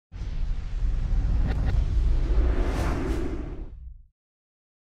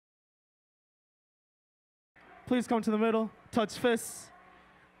please come to the middle. Touch fists.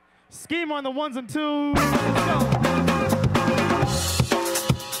 Skeme on the ones and twos. Let's go.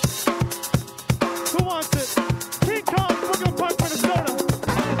 Who wants it? King Kong, Brooklyn Park, Minnesota.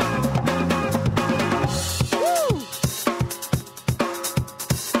 Woo!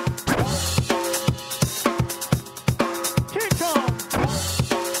 King Kong.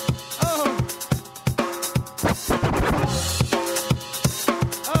 Oh.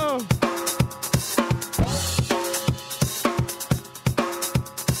 Oh.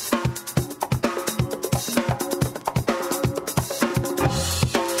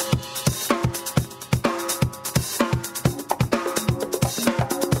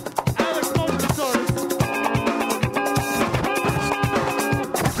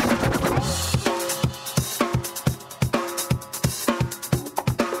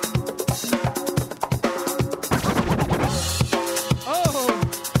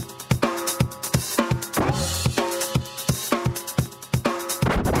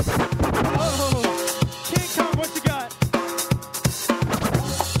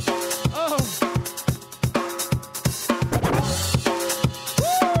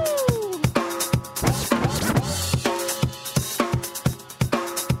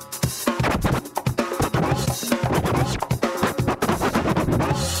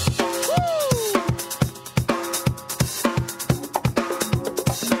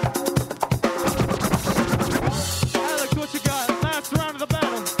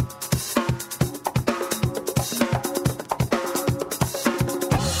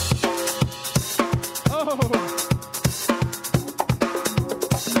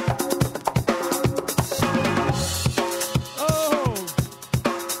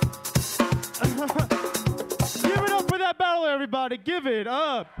 Everybody, give it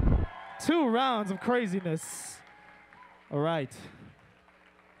up. 2 rounds of craziness. All right.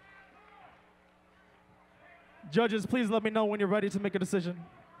 Judges, please let me know when you're ready to make a decision.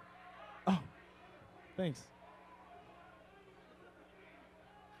 Oh, thanks.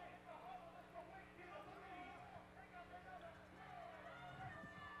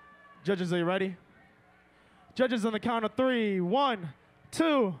 Judges, are you ready? Judges, on the count of 3. 1,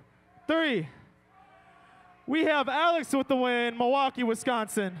 2, 3. We have Alex with the win, Milwaukee,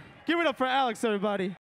 Wisconsin. Give it up for Alex, everybody.